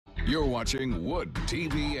You're watching Wood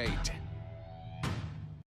TV 8.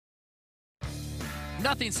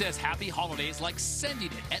 Nothing says happy holidays like sending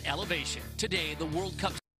it at elevation. Today, the World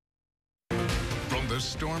Cup. From the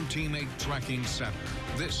Storm Team 8 Tracking Center,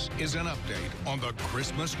 this is an update on the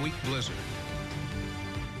Christmas week blizzard.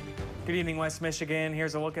 Good evening, West Michigan.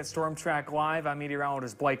 Here's a look at Storm Track Live. I'm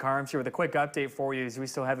meteorologist Blake Harms here with a quick update for you as we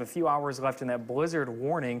still have a few hours left in that blizzard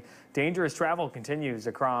warning. Dangerous travel continues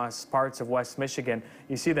across parts of West Michigan.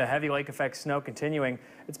 You see the heavy lake effect snow continuing.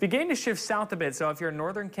 It's beginning to shift south a bit, so if you're in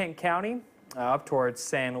northern Kent County, up towards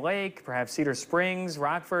Sand Lake, perhaps Cedar Springs,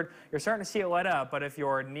 Rockford, you're starting to see it let up. But if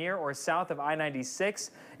you're near or south of I-96,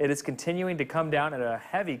 it is continuing to come down at a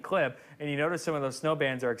heavy clip. And you notice some of those snow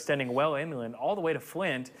bands are extending well inland all the way to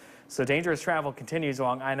Flint. So dangerous travel continues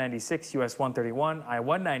along I-96, US 131,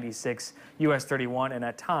 I-196, US 31, and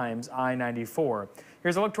at times I-94.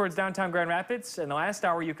 Here's a look towards downtown Grand Rapids. In the last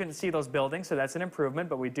hour, you couldn't see those buildings, so that's an improvement.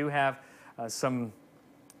 But we do have some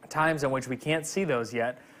times in which we can't see those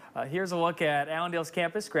yet. Here's a look at Allendale's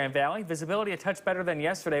campus, Grand Valley. Visibility a touch better than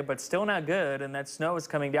yesterday, but still not good, and that snow is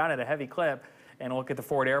coming down at a heavy clip. And look at the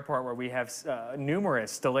Ford Airport, where we have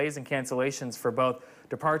numerous delays and cancellations for both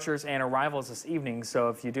departures and arrivals this evening. So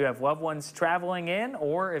if you do have loved ones traveling in,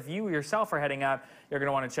 or if you yourself are heading out, you're going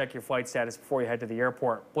to want to check your flight status before you head to the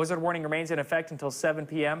airport. Blizzard warning remains in effect until 7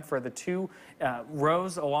 p.m. for the two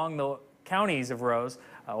rows along the counties of rows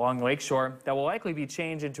along the lakeshore. That will likely be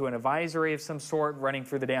changed into an advisory of some sort running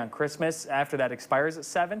through the day on Christmas. After that expires at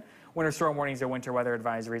 7. Winter storm warnings or winter weather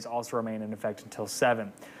advisories also remain in effect until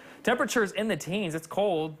 7. Temperatures in the teens. It's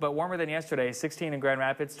cold, but warmer than yesterday. 16 in Grand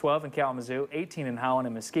Rapids, 12 in Kalamazoo, 18 in Holland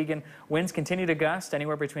and Muskegon. Winds continue to gust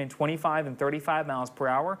anywhere between 25 and 35 miles per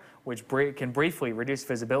hour, which can briefly reduce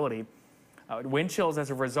visibility. Wind chills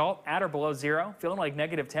as a result at or below 0, feeling like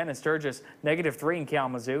 -10 in Sturgis, -3 in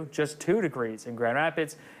Kalamazoo, just 2 degrees in Grand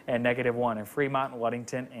Rapids, and -1 in Fremont,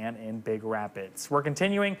 Ludington, and in Big Rapids. We're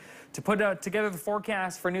continuing to put together the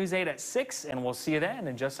forecast for News 8 at 6, and we'll see you then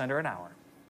in just under an hour.